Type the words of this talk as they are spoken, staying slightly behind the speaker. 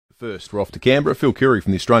First, we're off to Canberra. Phil Coorey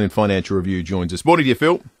from the Australian Financial Review joins us. Morning to you,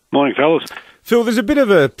 Phil. Morning, fellas. Phil, there's a bit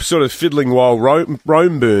of a sort of fiddling while Rome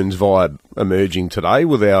burns vibe emerging today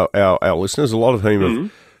with our listeners, a lot of whom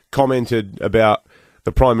have commented about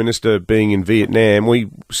the Prime Minister being in Vietnam.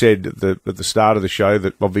 We said at the start of the show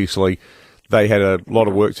that obviously they had a lot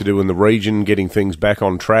of work to do in the region, getting things back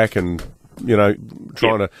on track and,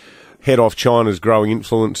 trying to head off China's growing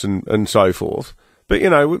influence and so forth. But,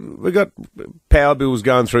 we've got power bills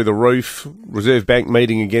going through the roof, Reserve Bank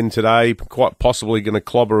meeting again today, quite possibly going to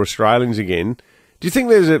clobber Australians again. Do you think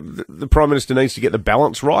the Prime Minister needs to get the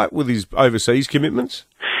balance right with his overseas commitments?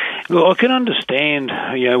 Well, I can understand,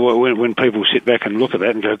 when people sit back and look at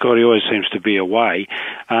that and go, God, he always seems to be away.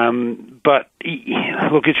 But,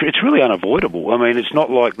 look, it's really unavoidable. I mean, it's not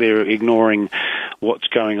like they're ignoring what's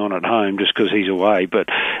going on at home just because he's away. But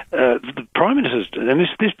the Prime Minister's, and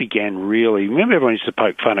this began really, remember everyone used to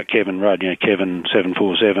poke fun at Kevin Rudd, Kevin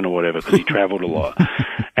 747 or whatever, because he travelled a lot.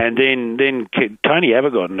 And then Tony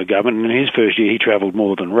Abbott got in the government, and in his first year he travelled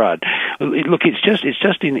more than Rudd. Look,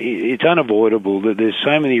 it's unavoidable that there's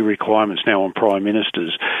so many requirements now on prime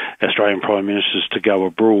ministers, Australian prime ministers, to go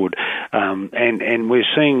abroad, and we're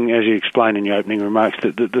seeing, as you explained in your opening remarks,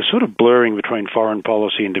 that the sort of blurring between foreign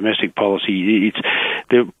policy and domestic policy,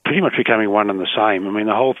 they're pretty much becoming one and the same. I mean,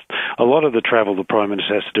 a lot of the travel the prime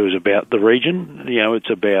minister has to do is about the region. It's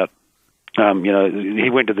about. He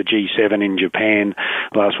went to the G7 in Japan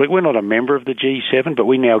last week. We're not a member of the G7, but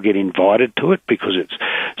we now get invited to it because it's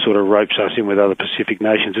sort of ropes us in with other Pacific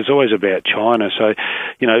nations. It's always about China. So,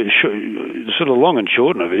 sort of long and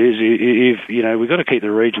short of it is, if we've got to keep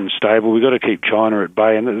the region stable, we've got to keep China at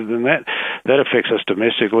bay, and then that affects us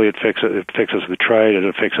domestically. It affects us with trade. It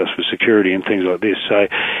affects us with security and things like this. So,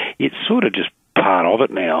 it's sort of just part of it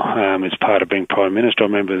now. It's part of being Prime Minister. I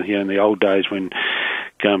remember, in the old days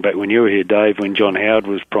going back when you were here, Dave, when John Howard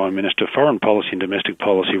was Prime Minister, foreign policy and domestic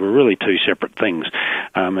policy were really two separate things,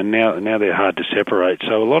 and now they're hard to separate.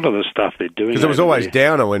 So a lot of the stuff they're doing, because it was always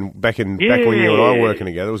Downer back when you and I were working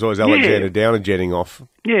together. It was always Alexander Downer jetting off.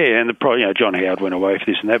 Yeah, and John Howard went away for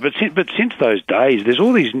this and that. But since those days, there's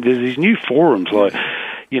these new forums like.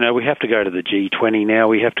 We have to go to the G20 now.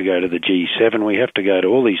 We have to go to the G7. We have to go to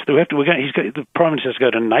all these. The Prime Minister has to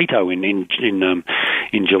go to NATO in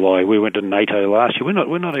July. We went to NATO last year.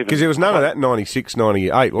 We're not even, because there was none of that in 96,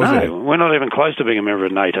 98, was there? No, we're not even close to being a member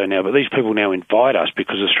of NATO now. But these people now invite us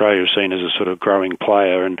because Australia is seen as a sort of growing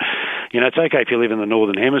player. And it's okay if you live in the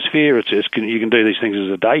Northern Hemisphere. You can do these things as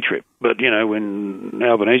a day trip. But when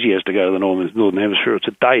Albanese has to go to the Northern Hemisphere, it's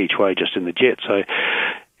a day each way just in the jet. So.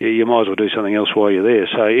 You might as well do something else while you're there.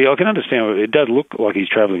 So I can understand it does look like he's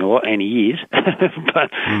travelling a lot, and he is. but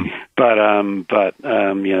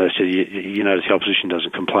you notice the opposition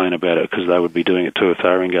doesn't complain about it because they would be doing it too if they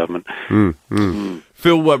were in government.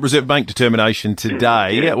 Phil, Reserve Bank determination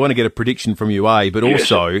today. I want to get a prediction from you, but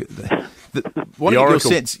also your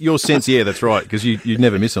sense. Yeah, that's right, because you'd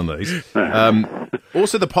never miss on these.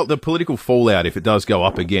 Also, the political fallout if it does go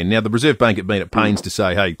up again. Now, the Reserve Bank have been at pains to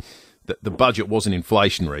say, hey. The budget wasn't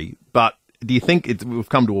inflationary, but do you think we've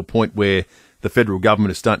come to a point where the federal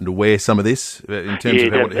government is starting to wear some of this in terms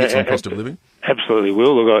of how it hits on cost of living? Absolutely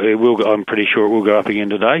will. I'm pretty sure it will go up again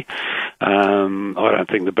today. I don't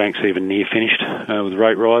think the bank's even near finished with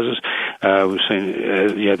rate rises. We've seen,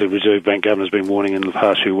 the Reserve Bank governor's been warning in the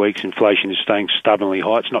past few weeks inflation is staying stubbornly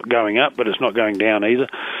high. It's not going up, but it's not going down either.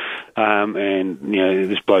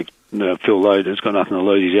 This bloke, Phil Lowe, has got nothing to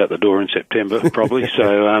lose. He's out the door in September, probably.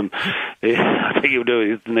 So, I think he'll do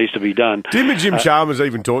it. It needs to be done. Didn't Jim Chalmers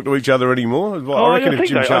even talk to each other anymore? I reckon if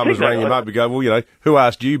Jim Chalmers rang him up, he'd go, well, who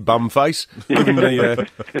asked you, bumface? Give him the,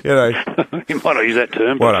 He might not use that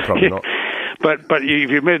term. Well, no, probably not. But if you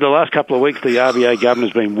remember the last couple of weeks, the RBA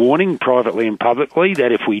governor's been warning privately and publicly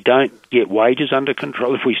that if we don't get wages under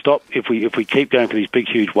control, if we keep going for these big,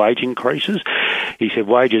 huge wage increases, he said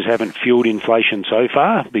wages haven't fueled inflation so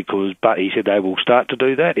far but he said they will start to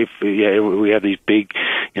do that if we have these big,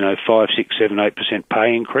 5, 6, 7, 8%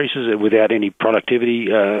 pay increases without any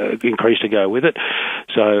productivity increase to go with it.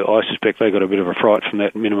 So I suspect they got a bit of a fright from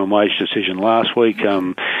that minimum wage decision last week.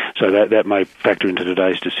 So that may factor into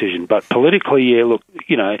today's decision. But politically, it was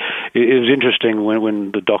interesting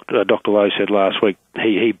when the Dr. Lowe said last week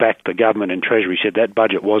he backed the government and Treasury, said that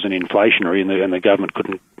budget wasn't inflationary and the government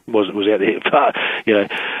couldn't was out there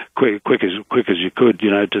quick as you could,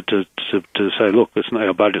 to say, look,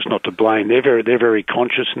 our budget's not to blame. They're very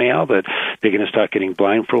conscious now that they're going to start getting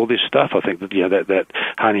blamed for all this stuff. I think that that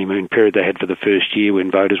honeymoon period they had for the first year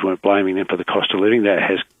when voters weren't blaming them for the cost of living, that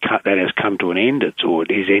has come to an end. It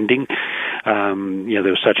is ending. There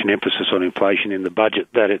was such an emphasis on inflation in the budget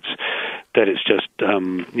that it's just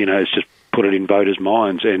it's just put it in voters'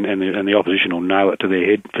 minds, and the opposition will nail it to their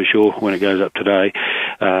head for sure when it goes up today,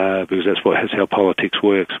 because that's how politics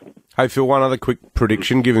works. Hey, Phil, one other quick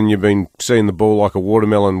prediction, given you've been seeing the ball like a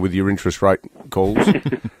watermelon with your interest rate calls.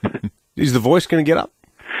 Is the Voice going to get up?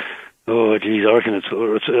 Oh, geez, I reckon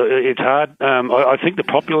it's hard. I think the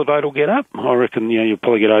popular vote will get up. I reckon you'll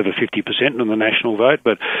probably get over 50% on the national vote,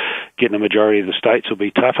 but getting the majority of the states will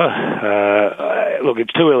be tougher. Look,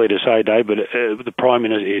 it's too early to say, Dave, but the Prime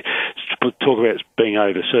Minister, talk about being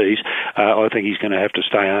overseas, I think he's going to have to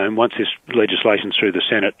stay home. Once this legislation's through the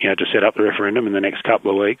Senate, to set up the referendum in the next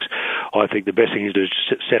couple of weeks, I think the best thing to do is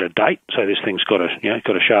set a date. So this thing's got a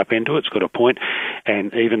sharp end to it. It's got a point.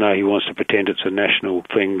 And even though he wants to pretend it's a national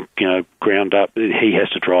thing, ground up, he has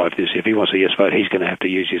to drive this. If he wants a yes vote, he's going to have to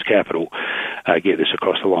use his capital, get this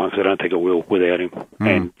across the line, because I don't think it will without him.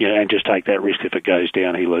 And just take that risk. If it goes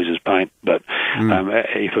down, he loses paint. But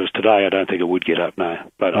if it was today, I don't think it would get up. No,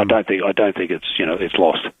 but I don't think it's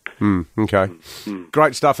lost. Okay.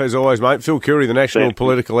 Great stuff as always, mate. Phil Coorey, the National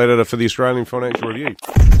Political Editor for the Australian Financial Review.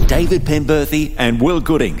 David Penberthy and Will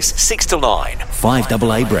Goodings, 6 to 9,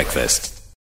 5AA Breakfast.